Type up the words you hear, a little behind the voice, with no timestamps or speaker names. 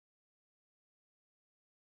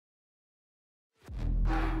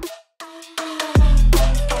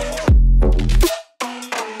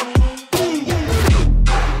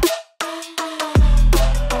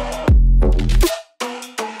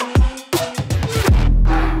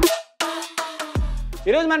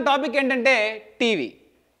ఈరోజు మన టాపిక్ ఏంటంటే టీవీ.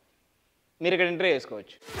 మీరు ఇక్కడ ఎంటర్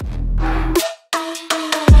చేసుకోవచ్చు.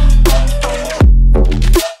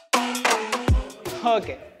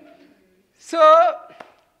 ఓకే, సో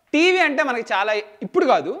టీవీ అంటే మనకి చాలా ఇప్పుడు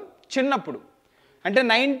కాదు, చిన్నప్పుడు అంటే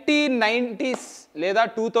 1990s లేదా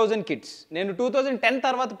 2000 కిడ్స్. నేను 2010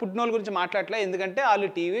 తర్వాత పుట్టిన వాళ్ళ గురించి మాట్లాడలే, ఎందుకంటే వాళ్ళు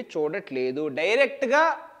టీవీ చూడట్లేదు. డైరెక్ట్గా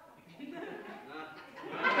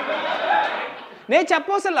నేను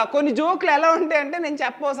చెప్పవసరలా, కొన్ని జోకులు ఎలా ఉంటాయి అంటే నేను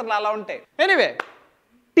చెప్పవసరలా అలా ఉంటాయి. ఎనీవే,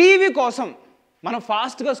 టీవీ కోసం మనం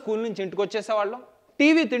ఫాస్ట్గా స్కూల్ నుంచి ఇంటికి వచ్చేసేవాళ్ళం.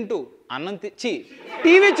 టీవీ తింటూ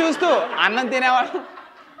టీవీ చూస్తూ అన్నం తినేవాళ్ళం.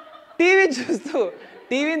 టీవీ చూస్తూ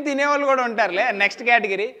టీవీని తినేవాళ్ళు కూడా ఉంటారులే, నెక్స్ట్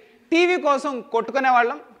కేటగిరీ. టీవీ కోసం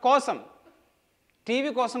కొట్టుకునేవాళ్ళం.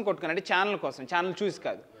 టీవీ కోసం కొట్టుకునే అంటే ఛానల్ కోసం, ఛానల్ చూసి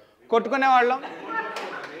కాదు, కొట్టుకునేవాళ్ళం.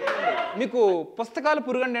 మీకు పుస్తకాలు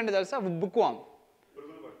పురుగండి అంటే తెలుసా? బుక్ వామ్.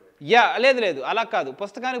 లేదు అలా కాదు,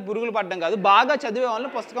 పుస్తకానికి పురుగులు పడ్డం కాదు, బాగా చదివే వాళ్ళు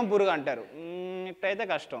పుస్తకం పురుగు అంటారు. ఇట్టయితే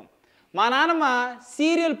కష్టం. మా నాన్నమ్మ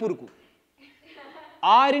సీరియల్ పురుగు.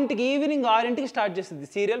 6ంటికి, ఈవినింగ్ 6ంటికి స్టార్ట్ చేస్తుంది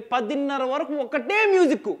సీరియల్. 10:30 వరకు ఒకటే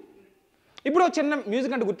మ్యూజిక్. ఇప్పుడు చిన్న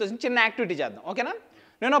మ్యూజిక్ అంటే గుర్తొచ్చింది, చిన్న యాక్టివిటీ చేద్దాం, ఓకేనా?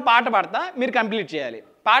 నేను పాట పాడతా, మీరు కంప్లీట్ చేయాలి.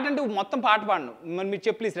 పాట అంటే మొత్తం పాట పాడను, మరి మీరు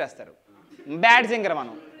చెప్పులు ఇసిరేస్తారు. బ్యాడ్ సింగర్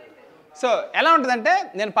మనం. సో ఎలా ఉంటుందంటే,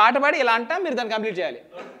 నేను పాట పాడి ఇలా అంటా, మీరు దాన్ని కంప్లీట్ చేయాలి.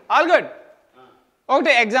 All good.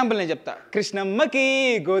 ఒకటే ఎగ్జాంపుల్ నేను చెప్తా. కృష్ణమ్మకి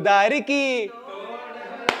గోదారికి.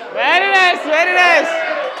 Very nice, very nice.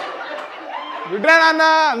 గుడ్రా నాన్న,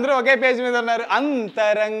 అందరూ ఒకే పేజ్ మీద ఉన్నారు.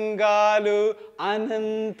 అంతరంగాలు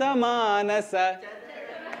అనంత మానస.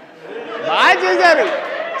 బాగా చూశారు.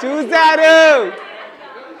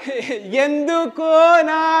 ఎందుకో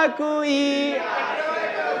నాకు ఈ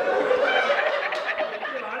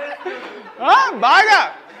బాగా.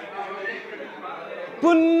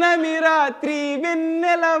 పున్నమి రాత్రి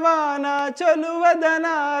వెన్నెలవాన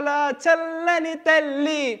చలువదనాల చల్లని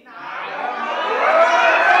తల్లి.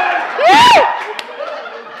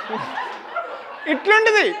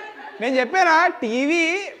 ఇట్లుంటుంది. నేను చెప్పానా, టీవీ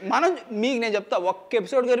మీకు నేను చెప్తా, ఒక్క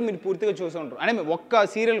ఎపిసోడ్ గారు మీరు పూర్తిగా చూసి ఉంటారు, అంటే ఒక్క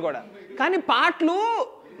సీరియల్ కూడా. కానీ పాటలు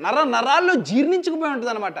నరాల్లో జీర్ణించుకుపోయి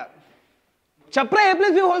ఉంటుంది అనమాట. చెప్పరా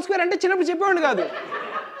A+B² అంటే చిన్నప్పుడు చెప్పేవాడు కాదు.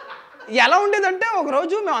 ఎలా ఉండేదంటే,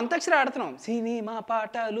 ఒకరోజు మేము అంతాక్షరి ఆడుతున్నాం, సినిమా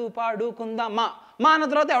పాటలు పాడుకుందాం మా అన్న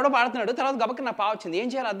తర్వాత ఎవడో పాడుతున్నాడు. తర్వాత గబక్క నా వచ్చింది, ఏం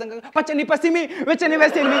చేయాలి అర్థం కాదు. పచ్చని పసిమి వెచ్చని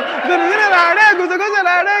వెసిమి రాడే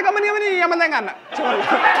గుజగుజలాడే గమని గమని యమందంగా అన్న.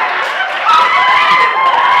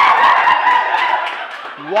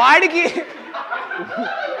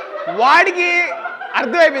 వాడికి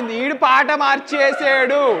అర్థమైపోయింది, ఈడు పాట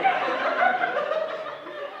మార్చేసాడు.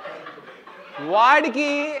 వాడికి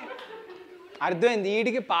అర్థమైంది,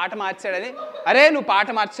 ఈడికి పాట మార్చాడని. అరే నువ్వు పాట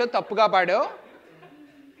మార్చావు, తప్పుగా పాడావు,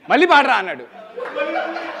 మళ్ళీ పాడరా అన్నాడు.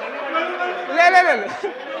 లేదు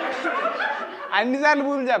అన్నిసార్లు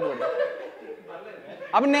పూలు చెప్పాడు.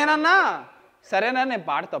 అప్పుడు నేనన్నా, సరేనా నేను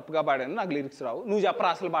పాట తప్పుగా పాడాను, నాకు లిరిక్స్ రావు, నువ్వు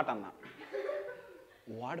చెప్పరా అసలు పాట అన్నా.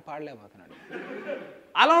 వాడు పాడలేకపోతున్నాడు.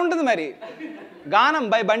 అలా ఉంటుంది మరి. గానం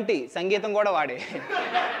బై బంటి, సంగీతం కూడా వాడే.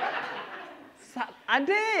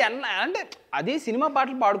 అంటే అది సినిమా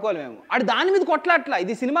పాటలు పాడుకోవాలి మేము. ఆడు దాని మీద కొట్లాట్లా,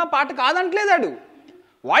 ఇది సినిమా పాట కాదంటలేదాడు.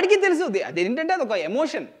 వాడికి తెలుసు అదేంటంటే అదొక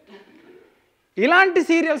ఎమోషన్. ఇలాంటి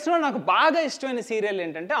సీరియల్స్లో నాకు బాగా ఇష్టమైన సీరియల్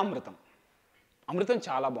ఏంటంటే అమృతం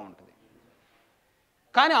చాలా బాగుంటుంది.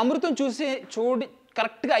 కానీ అమృతం చూడి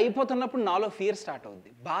కరెక్ట్గా అయిపోతున్నప్పుడు నాలో ఫియర్ స్టార్ట్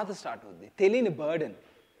అవుద్ది, బాధ స్టార్ట్ అవుద్ది, తెలియని బర్డెన్.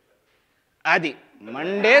 అది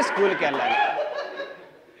మండే స్కూల్కి వెళ్ళాలి,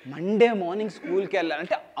 మండే మార్నింగ్ స్కూల్కి వెళ్ళాలి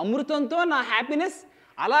అంటే అమృతంతో నా హ్యాపీనెస్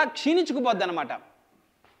అలా క్షీణించుకుపోద్ది అనమాట.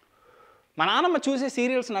 మా నాన్నమ్మ చూసే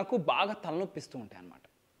సీరియల్స్ నాకు బాగా తలనొప్పిస్తూ ఉంటాయి అన్నమాట.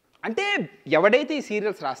 అంటే ఎవడైతే ఈ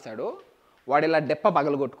సీరియల్స్ రాస్తాడో వాడు ఇలా డెప్ప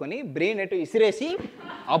పగలగొట్టుకొని బ్రెయిన్ ఎటు ఇసిరేసి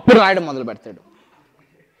అప్పుడు రాయడం మొదలు పెడతాడు.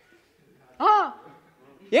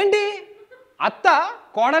 ఏంటి, అత్త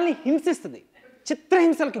కోడల్ని హింసిస్తుంది,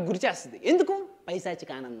 చిత్రహింసలకి గురి చేస్తుంది. ఎందుకు?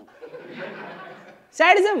 పైశాచిక ఆనందం,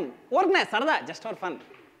 శాడిజం, ఊరకనే సరదా, జస్ట్ ఫర్ ఫన్.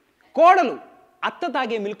 కోడలు అత్త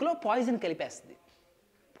తాగే మిల్క్లో పాయిజన్ కలిపేస్తుంది.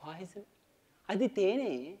 పాయిజన్ అది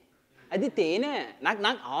తేనె. నాకు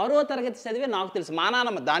 6వ తరగతి చదివే నాకు తెలుసు. మా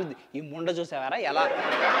నాన్నమ్మ దాని ఈ ముండ చూసావారా ఎలా,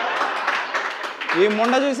 ఈ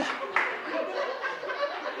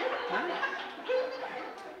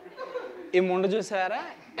ముండ చూసావారా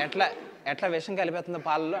ఎట్లా విషం కలిపేస్తుందో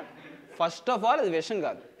పాలలో. ఫస్ట్ ఆఫ్ ఆల్ అది విషం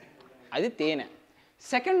కాదు, అది తేనె.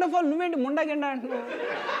 సెకండ్ ఆఫ్ ఆల్ నువ్వేంటి ముండగండ అంటున్నావు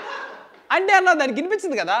అంటే అన్న దానికి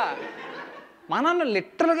వినిపించింది కదా. మా నాన్న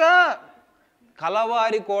లిటరల్గా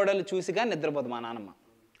కలవారి కోడలు చూసిగా నిద్రపోదు మా నాన్నమ్మ.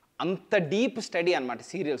 అంత డీప్ స్టడీ అనమాట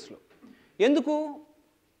సీరియల్స్లో. ఎందుకు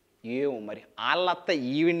ఏమో మరి, వాళ్ళత్త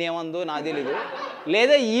ఈవిడేమందో నాకు తెలీదు,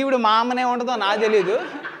 లేదా ఈవిడ మా అమ్మనే ఉండదో నాకు తెలీదు,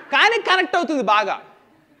 కానీ కనెక్ట్ అవుతుంది బాగా.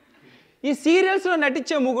 ఈ సీరియల్స్లో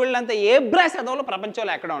నటించే మొగుళ్ళంతా ఏ బ్రాస్ అదవలో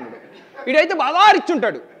ప్రపంచంలో ఎక్కడ ఉండడు. వీడైతే బాగా రిచ్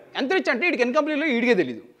ఉంటాడు. ఎంత రిచ్ అంటే వీడికి ఎన్ని కంపెనీలో వీడికే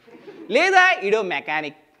తెలీదు. లేదా ఈడో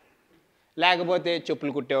మెకానిక్, లేకపోతే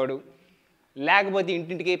చెప్పులు కుట్టేవాడు, లేకపోతే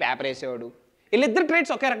ఇంటింటికి పేపర్ వేసేవాడు. వీళ్ళిద్దరు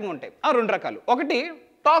ట్రేడ్స్ ఒకే రకంగా ఉంటాయి. ఆ 2 రకాలు. ఒకటి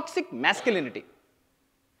టాక్సిక్ మ్యాస్కులినిటీ,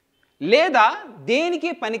 లేదా దేనికి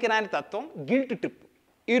పనికిరాని తత్వం, గిల్ట్ ట్రిప్.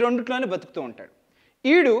 ఈ రెండిట్లోనే బతుకుతూ ఉంటాడు.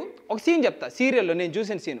 ఈడు ఒక సీన్ చెప్తా, సీరియల్లో నేను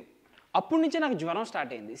చూసిన సీను. అప్పటి నుంచే నాకు జ్వరం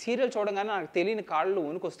స్టార్ట్ అయింది. సీరియల్ చూడగానే నాకు తెలియని కాళ్ళు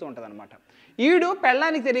వణుకొస్తూ ఉంటుంది అనమాట. ఈడు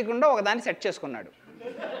పెళ్ళానికి తెలియకుండా ఒకదాన్ని సెట్ చేసుకున్నాడు.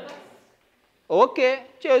 ఓకే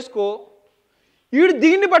చేసుకో. ఈడు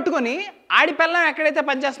దీన్ని పట్టుకొని ఆడి పెళ్ళం ఎక్కడైతే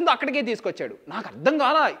పనిచేస్తుందో అక్కడికే తీసుకొచ్చాడు. నాకు అర్థం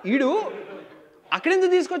కాలా, ఈడు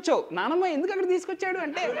అక్కడెందుకు తీసుకొచ్చావు? నానమ్మ ఎందుకు అక్కడ తీసుకొచ్చాడు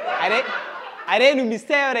అంటే, అరే నువ్వు మిస్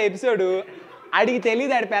అయ్యావరా ఎపిసోడు, ఆడికి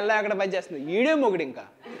తెలియదు ఆడి పెళ్ళం ఎక్కడ పనిచేస్తుంది. ఈడే మొగుడు. ఇంకా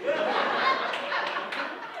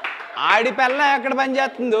ఆడి పెళ్ళం ఎక్కడ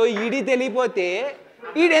పనిచేస్తుందో ఈడి తెలియపోతే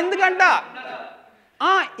ఈడెందుకంట.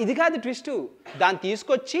 ఇది కాదు ట్విస్ట్. దాన్ని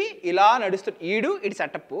తీసుకొచ్చి ఇలా నడుస్తుంది. ఈడు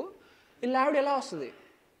సెటప్. ఇలా ఆవిడ ఎలా వస్తుంది,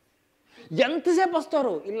 ఎంతసేపు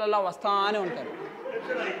వస్తారు, ఇలా వస్తానే ఉంటారు.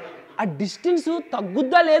 ఆ డిస్టెన్స్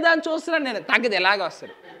తగ్గుద్దా లేదా అని చూస్తున్నాను నేను. తగ్గదు, ఎలాగ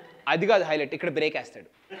వస్తాడు. అది కాదు హైలైట్, ఇక్కడ బ్రేక్ వేస్తాడు.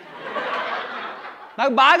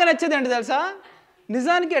 నాకు బాగా నచ్చేది ఏంటి తెలుసా,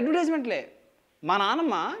 నిజానికి అడ్వర్టైజ్మెంట్లే. మా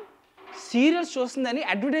నాన్నమ్మ సీరియల్స్ చూస్తుందని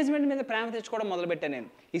అడ్వర్టైజ్మెంట్ మీద ప్రేమ తెచ్చుకోవడం మొదలుపెట్టాను నేను.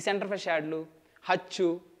 ఈ సెంటర్ ఫ్రెష్ యాడ్లు, హచ్చు,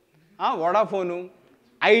 వోడాఫోను,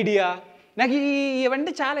 ఐడియా, నాకు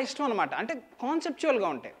ఇవంటే చాలా ఇష్టం అనమాట. అంటే కాన్సెప్చువల్గా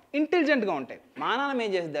ఉంటాయి, ఇంటెలిజెంట్గా ఉంటాయి. మా నాన్నమ్మ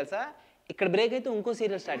ఏం చేస్తుంది తెలుసా, ఇక్కడ బ్రేక్ అయితే ఇంకో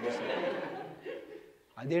సీరియల్ స్టార్ట్ చేస్తుంది.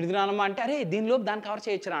 అది ఎడుదు నానమ్మ అంటే, అరే దీనిలోపు దాన్ని కవర్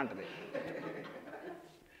చేయొచ్చురా అంటది.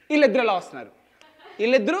 వీళ్ళిద్దరు ఎలా వస్తున్నారు,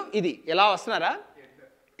 వీళ్ళిద్దరూ ఇది ఎలా వస్తున్నారా,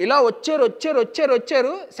 ఇలా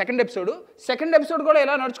వచ్చారు. సెకండ్ ఎపిసోడ్ కూడా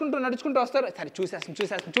ఇలా నడుచుకుంటూ వస్తారు. సరే చూసేస్తాం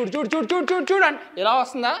చూడు అని ఇలా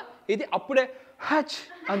వస్తుందా ఇది. అప్పుడే హచ్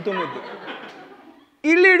అంతముద్దు.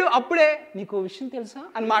 ఇల్లీడు అప్పుడే నీకు విషయం తెలుసా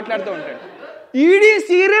అని మాట్లాడుతూ ఉంటాడు. ఈడీ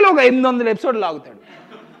సీరియల్ ఒక 800 ఎపిసోడ్లు లాగుతాడు.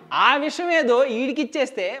 ఆ విషయం ఏదో ఈడికి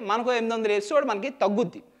ఇచ్చేస్తే మనకు 800 ఎపిసోడ్ మనకి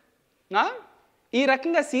తగ్గుద్ది. ఈ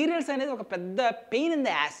రకంగా సీరియల్స్ అనేది ఒక పెద్ద పెయిన్ ఇన్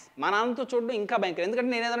ద యాస్. మా నాన్నతో చూడడం ఇంకా భయంకరం.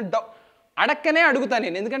 ఎందుకంటే నేను ఏదైనా అడక్కనే అడుగుతాను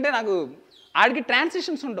నేను. ఎందుకంటే నాకు ఆడికి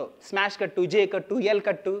ట్రాన్సిషన్స్ ఉండవు. స్మాష్ కట్టు, జే కట్టు, ఎల్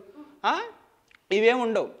కట్టు ఇవేమి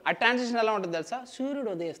ఉండవు. ఆ ట్రాన్సిషన్ ఎలా ఉంటుంది తెలుసా, సూర్యుడు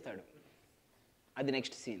ఉదయిస్తాడు, అది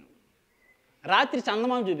నెక్స్ట్ సీను. రాత్రి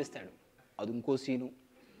చందమామ చూపిస్తాడు, అది ఇంకో సీను.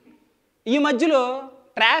 ఈ మధ్యలో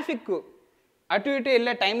ట్రాఫిక్ అటు ఇటు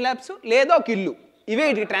వెళ్ళే టైం ల్యాప్స్, లేదా ఒక ఇల్లు, ఇవే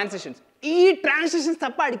ఇటు ట్రాన్సిషన్స్. ఈ ట్రాన్సిషన్స్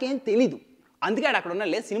తప్ప ఆడికి ఏం తెలీదు. అందుకే ఆడు అక్కడ ఉన్న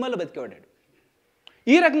లేదు సినిమాలో బతికేవాడాడు.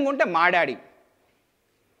 ఈ రకంగా ఉంటే మా డాడీ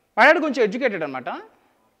కొంచెం ఎడ్యుకేటెడ్ అనమాట.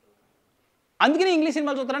 అందుకనే ఇంగ్లీష్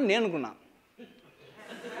సినిమాలు చూస్తానని నేను అనుకున్నా.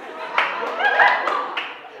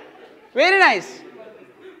 Very nice.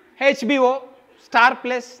 HBO, star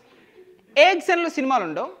plus, ఏఎక్స్ఎన్లో సినిమాలు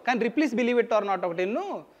ఉండవు, కానీ రిప్లీస్ బిలీవ్ ఇట్ ఆర్ నాట్ ఒకటి,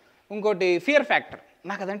 ఇంకోటి ఫియర్ ఫ్యాక్టర్.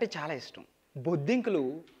 నాకు అదంటే చాలా ఇష్టం. బొద్దింకలు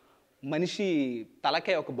మనిషి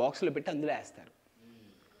తలకాయ ఒక బాక్స్లో పెట్టి అందులో వేస్తారు.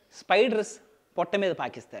 స్పైడర్స్ పొట్ట మీద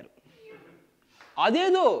పాకిస్తారు.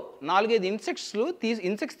 అదేదో 4-5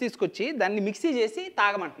 ఇన్సెక్ట్స్ తీసుకొచ్చి దాన్ని మిక్సీ చేసి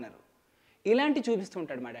తాగమంటున్నారు. ఇలాంటి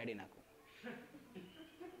చూపిస్తుంటాడు మా డాడీ నాకు.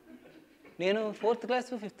 నేను 4th క్లాస్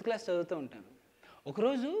 5th క్లాస్ చదువుతూ ఉంటాను.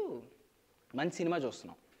 ఒకరోజు మంచి సినిమా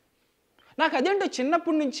చూస్తున్నాం. నాకు అదేంటో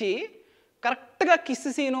చిన్నప్పటి నుంచి కరెక్ట్గా కిస్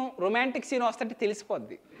సీను, రొమాంటిక్ సీను వస్తుంటే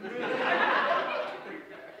తెలిసిపోద్ది.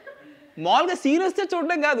 మామూలుగా సీన్ వస్తే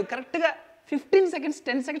చూడడం కాదు, కరెక్ట్గా 15 సెకండ్స్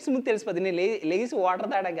 10 సెకండ్స్ ముందు తెలిసిపోద్ది. నేను లేచి వాటర్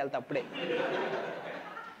తాగడానికి వెళ్తా. అప్పుడే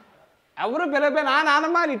ఎవరు పిలవపోయినా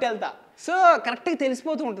నానమ్మ అని ఇటు వెళ్తా. సో కరెక్ట్గా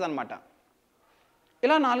తెలిసిపోతూ ఉంటుంది అనమాట.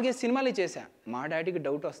 ఇలా 4-5 సినిమాలు చేశా. మా డాడీకి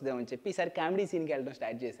డౌట్ వస్తుందేమని చెప్పి ఈసారి కామెడీ సీన్కి వెళ్ళడం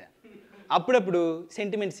స్టార్ట్ చేశా. అప్పుడప్పుడు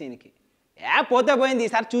సెంటిమెంట్ సీన్కి పోతే పోయింది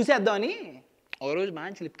ఈసారి చూసేద్దామని ఒక రోజు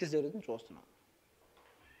మంచి లిప్ కిస్ జరుగుతుంది చూస్తున్నాం.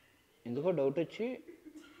 ఎందుకో డౌట్ వచ్చి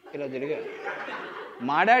ఇలా జరిగా.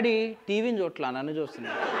 మా డాడీ టీవీని చూడట్లా, నన్ను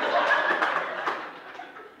చూస్తున్నాడు.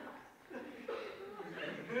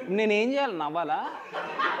 నేనేం చేయాలి, నవ్వాలా,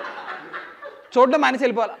 చూడడం మానేసి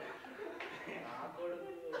వెళ్ళిపోవాలా,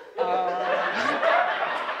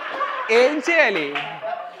 ఏం చేయాలి?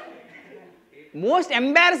 మోస్ట్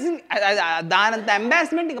ఎంబారసింగ్, దానంత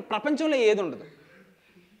ఎంబారస్మెంట్ ఇంకా ప్రపంచంలో ఏది ఉండదు.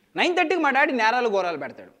 9:30కి మా డాడీ నేరాలు ఘోరాలు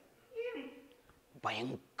పెడతాడు.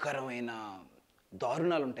 భయంకరమైన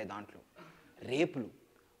దారుణాలు ఉంటాయి దాంట్లో. రేపులు,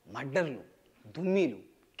 మర్డర్లు, దుమ్మీలు,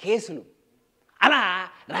 కేసులు. అలా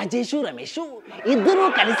రాజేషు రమేషు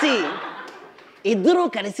ఇద్దరూ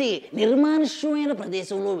కలిసి నిర్మానుష్యమైన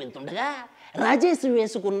ప్రదేశంలో వెళ్తుండగా రాజేష్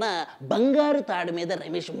వేసుకున్న బంగారు తాడు మీద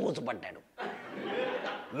రమేష్ మోసపడ్డాడు.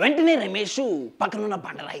 వెంటనే రమేష్ పక్కనున్న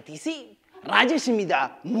బండరాయి తీసి రాజేష్ మీద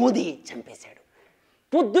మోదీ చంపేశాడు.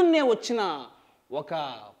 పొద్దున్నే వచ్చిన ఒక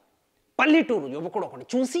పల్లెటూరు యువకుడు ఒకటి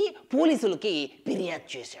చూసి పోలీసులకి ఫిర్యాదు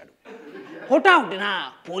చేశాడు. హుటాహుటిన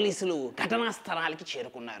పోలీసులు ఘటనా స్థలానికి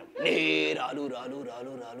చేరుకున్నారు. రాలు రాలు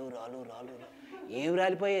రాలు రాలు రాలు రాలు ఏం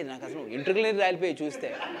రాలిపోయాయి, నాకు అసలు ఇంటర్వ్యూలు రాలిపోయాయి చూస్తే.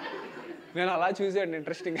 నేను అలా చూసాను,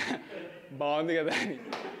 ఇంట్రెస్టింగ్గా బాగుంది కదా అని.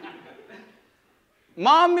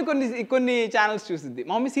 మా మమ్మీ కొన్ని ఛానల్స్ చూస్తుంది.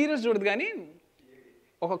 మా మమ్మీ సీరియల్స్ చూడదు కానీ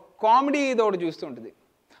ఒక కామెడీ ఇది ఒకటి చూస్తూ ఉంటుంది.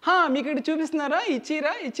 మీకు ఇక్కడ చూపిస్తున్నారా ఈ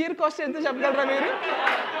చీర కాస్ట్ ఎంత చెప్పగలరా మీరు?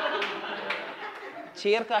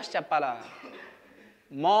 చీర కాస్ట్ చెప్పాలా?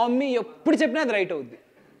 మా మమ్మీ ఎప్పుడు చెప్పినా అది రైట్ అవుద్ది.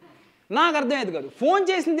 నాకు అర్థమయ్యేది కాదు. ఫోన్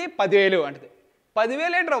చేసింది 10,000 అంటది.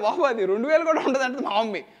 10,000 ఏంట్రా బాబు, అది 2,000 కూడా ఉంటుంది అంటది మా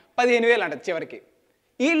మమ్మీ. 15,000 అంటది చివరికి.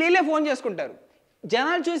 వీళ్ళే ఫోన్ చేసుకుంటారు.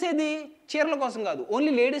 జనాలు చూసేది చీరల కోసం కాదు,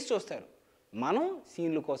 ఓన్లీ లేడీస్ చూస్తారు. మనం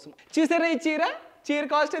సీన్ల కోసం. చూసారా ఈ చీర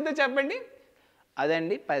కాస్ట్ అయితే చెప్పండి.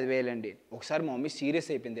 అదండి 10,000 అండి. ఒకసారి మా మమ్మీ సీరియస్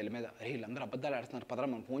అయిపోయింది వీళ్ళ మీద. అరే వీళ్ళందరూ అబద్ధాలు ఆడుతున్నారు, పదరా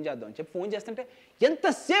మనం ఫోన్ చేద్దాం అని చెప్పి ఫోన్ చేస్తుంటే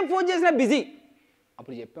ఎంతసేపు ఫోన్ చేసినా బిజీ.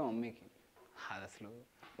 అప్పుడు చెప్పాం మమ్మీకి, అది అసలు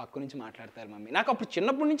పక్క నుంచి మాట్లాడతారు మమ్మీ. నాకు అప్పుడు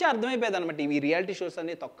చిన్నప్పటి నుంచి అర్థమైపోయేది అనమాట, ఇవి రియాలిటీ షోస్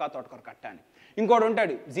అన్ని తొక్క తోటకూర కట్ట అని. ఇంకోటి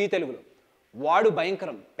ఉంటాడు జీ తెలుగులో, వాడు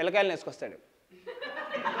భయంకరం, పిల్లకాయలు వేసుకొస్తాడు.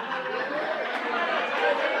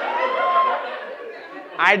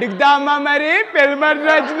 అడుగుదామా మరి పెళ్ళిమరి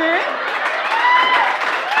రాజుని?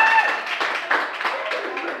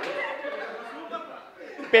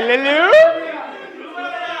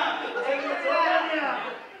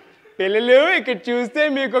 పిల్లలు ఇక్కడ చూస్తే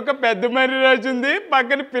మీకు ఒక పెద్ద మర్రి రాజు ఉంది,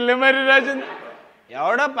 పక్కన పిల్ల మర్రి రాజు ఉంది.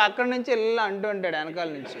 ఎవడో పక్కన నుంచి ఇలా అంటూ ఉంటాడు వెనకాల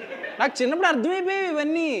నుంచి. నాకు చిన్నప్పుడు అర్థమైపోయాయి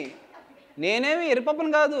ఇవన్నీ. నేనేమి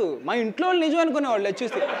ఎరిపప్పను కాదు, మా ఇంట్లో వాళ్ళు నిజం అనుకునేవాళ్ళు.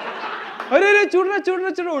 చూస్తే అరే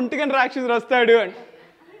చూడు ఒంటిగంట రాక్షసుడు వస్తాడు అని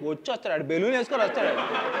వస్తాడు, బెలూన్ వేసుకొని వస్తాడు.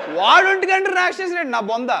 వాడు ఒంటిగంట రాక్షసుడు నా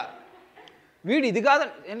బొంద. వీడు ఇది కాదు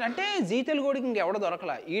ఏంటంటే జీ తెలుగుడికి ఇంకెవడో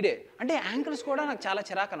దొరకలా, ఈడే. అంటే యాంకర్స్ కూడా నాకు చాలా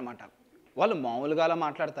చిరాకు అనమాట. వాళ్ళు మామూలుగా అలా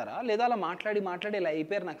మాట్లాడతారా లేదా అలా మాట్లాడి ఇలా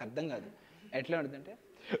అయిపోయారు, నాకు అర్థం కాదు. ఎట్లా ఉంటుందంటే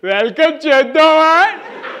వెల్కమ్ చేద్దామా,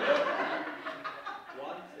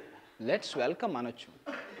 లెట్స్ వెల్కమ్ అనొచ్చు.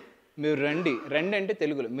 మీరు రండి అంటే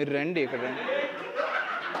తెలుగులో మీరు రండి, ఇక్కడ రండి,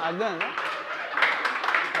 అర్థం.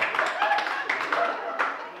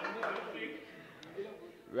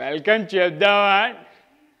 వెల్కమ్ చేద్దామా.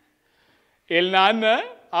 వీళ్ళ నాన్న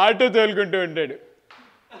ఆటో తోలుకుంటూ ఉంటాడు.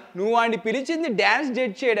 నువ్వు వాడిని పిలిచింది డ్యాన్స్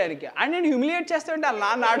జడ్జ్ చేయడానికి, అని నేను హ్యూమిలియేట్ చేస్తాడంటే వాళ్ళ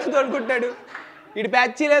నాన్న ఆటో తోలుకుంటాడు, ఇటు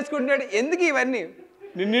ప్యాచీలు వేసుకుంటాడు. ఎందుకు ఇవన్నీ?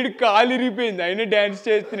 నిన్ను కాలు ఇరిగిపోయింది అయినా డ్యాన్స్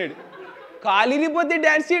చేస్తున్నాడు. కాలు ఇరిగిపోతే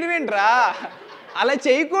డ్యాన్స్ చేయడం ఏంట్రా? అలా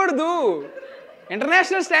చేయకూడదు.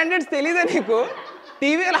 ఇంటర్నేషనల్ స్టాండర్డ్స్ తెలీదా నీకు?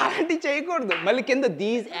 టీవీలో అలాంటివి చేయకూడదు. మళ్ళీ కింద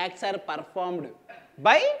these acts are performed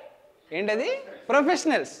by ఏంటది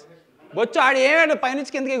ప్రొఫెషనల్స్. బొచ్చు ఆడు ఏమాడు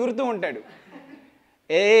పైనుంచి కిందకి ఎగురుతూ ఉంటాడు.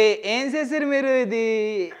 ఏం చేశారు మీరు, ఇది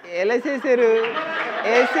ఎలా చేశారు?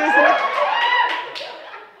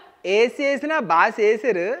 వేసేసినా బాగా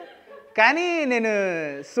చేశారు కానీ నేను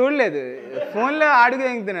చూడలేదు, ఫోన్లో అడుగు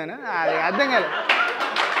ఎంగుతున్నాను, అది అర్థం కాలేదు.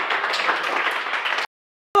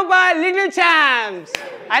 లిటిల్ ఛాంప్స్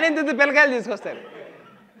అని ఇంత పిల్లకాయలు తీసుకొస్తారు.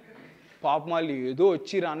 పాపం వాళ్ళు ఏదో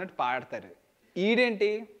వచ్చిరా అన్నట్టు పాడతారు.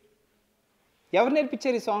 ఈడేంటి, ఎవరు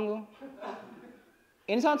నేర్పించారు ఈ సాంగ్?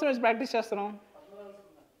 ఎన్ని సంవత్సరాల నుంచి ప్రాక్టీస్ చేస్తున్నావు?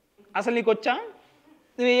 అసలు నీకు వచ్చా?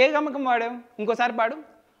 నువ్వు ఏ గమ్మకం వాడావు? ఇంకోసారి పాడు.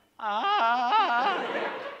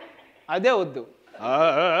 అదే వద్దు,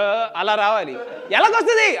 అలా రావాలి.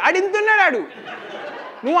 ఎలాగొస్తుంది? ఆడింతున్నాడు ఆడు,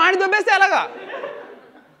 నువ్వు ఆడి దొబ్బేస్తే ఎలాగా?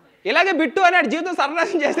 ఇలాగే బిట్టు అని ఆడి జీవితం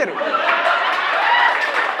సర్వనాశనం చేశారు.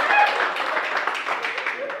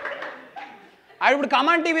 ఆడు ఇప్పుడు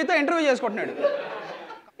కమాండ్ టీవీతో ఇంటర్వ్యూ చేసుకుంటున్నాడు.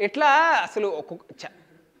 ఇట్లా అసలు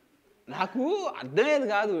నాకు అర్థమయ్యేది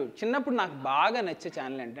కాదు. చిన్నప్పుడు నాకు బాగా నచ్చే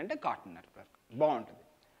ఛానల్ ఏంటంటే కార్టూన్ నెట్వర్క్, బాగుంటుంది.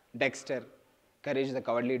 Dexter, courage the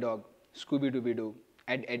కవర్లీ dog, Scooby Doobie do,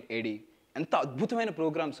 ఎడ్ ఎడ్ ఎడీ, ఎంత అద్భుతమైన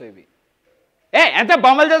ప్రోగ్రామ్స్ ఇవి. ఎంత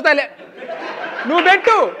బొమ్మలు చేస్తాలే నువ్వు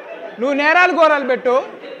పెట్టు, నువ్వు నేరాలు ఘోరాలు పెట్టు,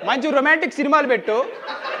 మంచి రొమాంటిక్ సినిమాలు పెట్టు.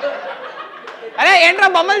 అరే ఏంట్రా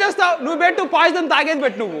బొమ్మలు చేస్తావు? నువ్వు పెట్టు, పాయిజన్ తాగేది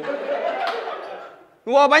పెట్టు.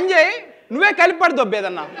 నువ్వు ఓ పని చేయి, నువ్వే కలిపి పడి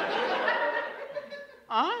దొబ్బేదన్నా.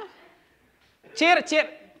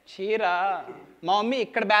 చీర మా మమ్మీ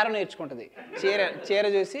ఇక్కడ బేరం నేర్చుకుంటుంది. చీర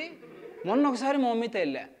చూసి మొన్న ఒకసారి మా మమ్మీతో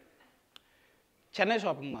వెళ్ళా, చెన్నై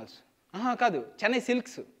షాపింగ్ మాల్స్ కాదు చెన్నై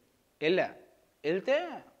సిల్క్స్ వెళ్తే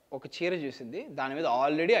ఒక చీర చూసింది, దాని మీద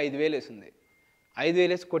ఆల్రెడీ 5,000 వేసింది. 5,000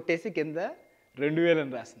 వేసి కొట్టేసి కింద 2,000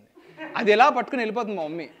 అని రాసింది. అది ఎలా పట్టుకుని వెళ్ళిపోతుంది మా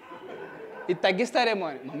మమ్మీ. ఇది తగ్గిస్తారేమో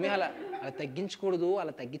అని. మమ్మీ అలా తగ్గించకూడదు,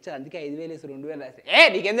 అలా తగ్గించాలి, అందుకే 5,000 వేసి 2,000 రాసి.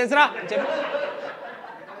 నీకేం తెలుసురా చెప్పి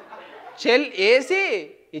వేసి.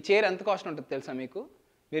 ఈ చీర ఎంత కాస్ట్ ఉంటుంది తెలుసా మీకు?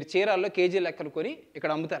 మీరు చీరాల్లో కేజీ లెక్కలు కొని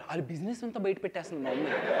ఇక్కడ అమ్ముతారు. వాళ్ళు బిజినెస్ అంతా బయట పెట్టేస్తుంది మా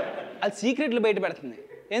అమ్మాయి, అది సీక్రెట్లు బయట పెడుతుంది.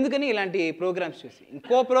 ఎందుకని ఇలాంటి ప్రోగ్రామ్స్ చూసి.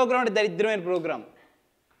 ఇంకో ప్రోగ్రామ్ అంటే దరిద్రమైన ప్రోగ్రామ్,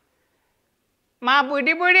 మా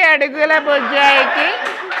పుడి పుడి అడుగుల బుజ్జాయికి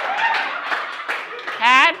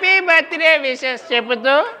హ్యాపీ బర్త్డే విషెస్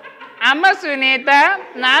చెబుతూ అమ్మ సునీత,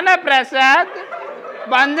 నాన్న ప్రసాద్,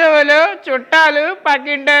 బంధువులు, చుట్టాలు,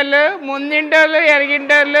 పక్కింటోళ్ళు, ముందింటోళ్ళు,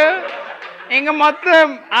 ఎరిగింటోళ్ళు, ఇంకా మొత్తం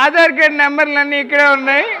ఆధార్ కార్డ్ నెంబర్లన్నీ ఇక్కడే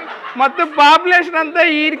ఉన్నాయి. మొత్తం పాపులేషన్ అంతా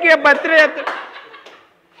ఈరికే బర్త్డే.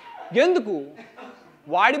 ఎందుకు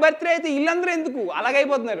వాడి బర్త్డే అయితే ఇల్లందరూ ఎందుకు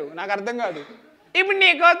అలాగైపోతున్నారు? నాకు అర్థం కాదు. ఇప్పుడు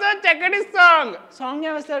నీకోసం చక్కటి సాంగ్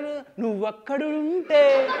ఏమేస్తాడు, నువ్వక్కడుంటే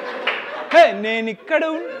నేను ఇక్కడ.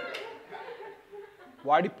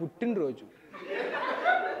 వాడి పుట్టినరోజు,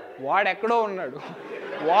 వాడెక్కడో ఉన్నాడు,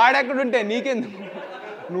 వాడెక్కడుంటే నీకెందుకు,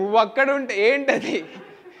 నువ్వక్కడుంటే ఏంటది?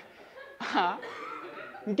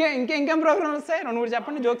 ఇంకేం ప్రోగ్రామ్లు వస్తాయి? 2-3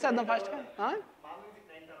 చెప్పండి, జోక్స్ వేద్దాం ఫాస్ట్గా.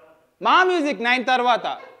 మా మ్యూజిక్ 9 తర్వాత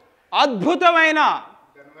అద్భుతమైన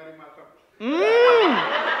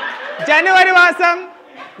జనవరి మాసం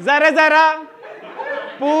జర జర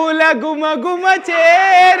పూల గుమ గుమ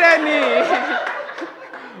చేరని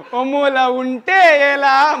మూల ఉంటే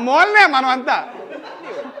ఎలా మూలనే మనం అంతా.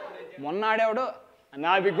 మొన్న ఆడేవాడు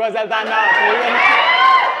నా బిగ్ బాస్ వెళ్తా అన్నా,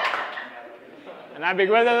 నా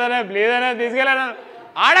బిగ్ బాస్ వెళ్తానే ప్లీజ్ అన్నా తీసుకెళ్ళాను.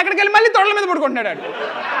 ఆడక్కడికి వెళ్ళి మళ్ళీ తొడల మీద పడుకుంటున్నాడు ఆడు.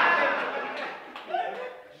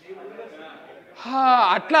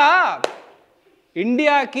 అట్లా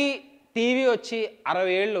ఇండియాకి టీవీ వచ్చి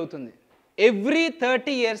 60 ఏళ్ళు అవుతుంది. ఎవ్రీ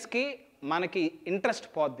 30 yearsకి మనకి ఇంట్రెస్ట్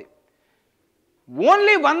పోద్ది.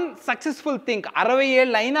 Only one successful thing. 60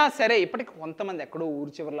 ఏళ్ళు అయినా సరే ఇప్పటికి కొంతమంది ఎక్కడో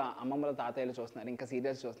ఊరి చివరిలో అమ్మమ్మల తాతయ్యలు చూస్తున్నారు, ఇంకా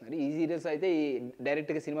సీరియల్స్ చూస్తున్నారు. ఈ సీరియల్స్ అయితే ఈ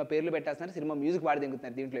డైరెక్ట్గా సినిమా పేర్లు పెట్టేస్తున్నారు, సినిమా మ్యూజిక్ వాడి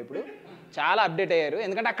దింగుతున్నారు. దీంట్లో ఇప్పుడు చాలా అప్డేట్ అయ్యారు,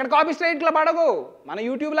 ఎందుకంటే అక్కడ కాపీ స్ట్రైట్లో పడవు, మన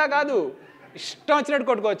యూట్యూబ్లా కాదు, ఇష్టం వచ్చినట్టు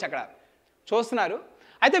కొట్టుకోవచ్చు అక్కడ. చూస్తున్నారు.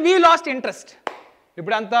 అయితే వీ లాస్ట్ ఇంట్రెస్ట్.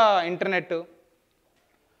 ఇప్పుడంతా ఇంటర్నెట్,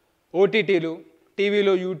 ఓటీటీలు,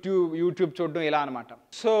 టీవీలో యూట్యూబ్ చూడడం ఇలా అనమాట.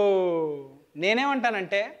 సో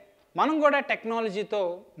నేనేమంటానంటే మనం కూడా టెక్నాలజీతో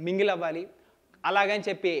మింగిల్ అవ్వాలి. అలాగని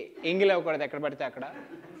చెప్పి ఎంగిల్ అవ్వకూడదు ఎక్కడ పడితే అక్కడ.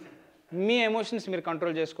 మీ ఎమోషన్స్ మీరు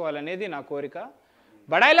కంట్రోల్ చేసుకోవాలనేది నా కోరిక.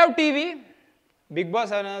 But I love TV. Big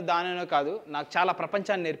boss అనో దానో కాదు, నాకు చాలా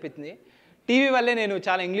ప్రపంచాన్ని నేర్పించింది. టీవీ వల్లే నేను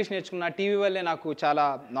చాలా ఇంగ్లీష్ నేర్చుకున్నా, టీవీ వల్లే నాకు చాలా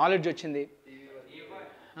నాలెడ్జ్ వచ్చింది.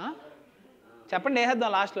 చెప్పండి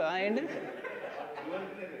వేసేద్దాం లాస్ట్లో ఏంటి.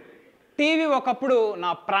 టీవీ ఒకప్పుడు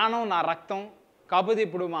నా ప్రాణం, నా రక్తం, కాకపోతే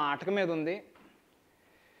ఇప్పుడు మా అటక మీద ఉంది.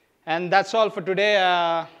 And that's all for today.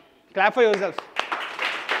 Clap for yourself.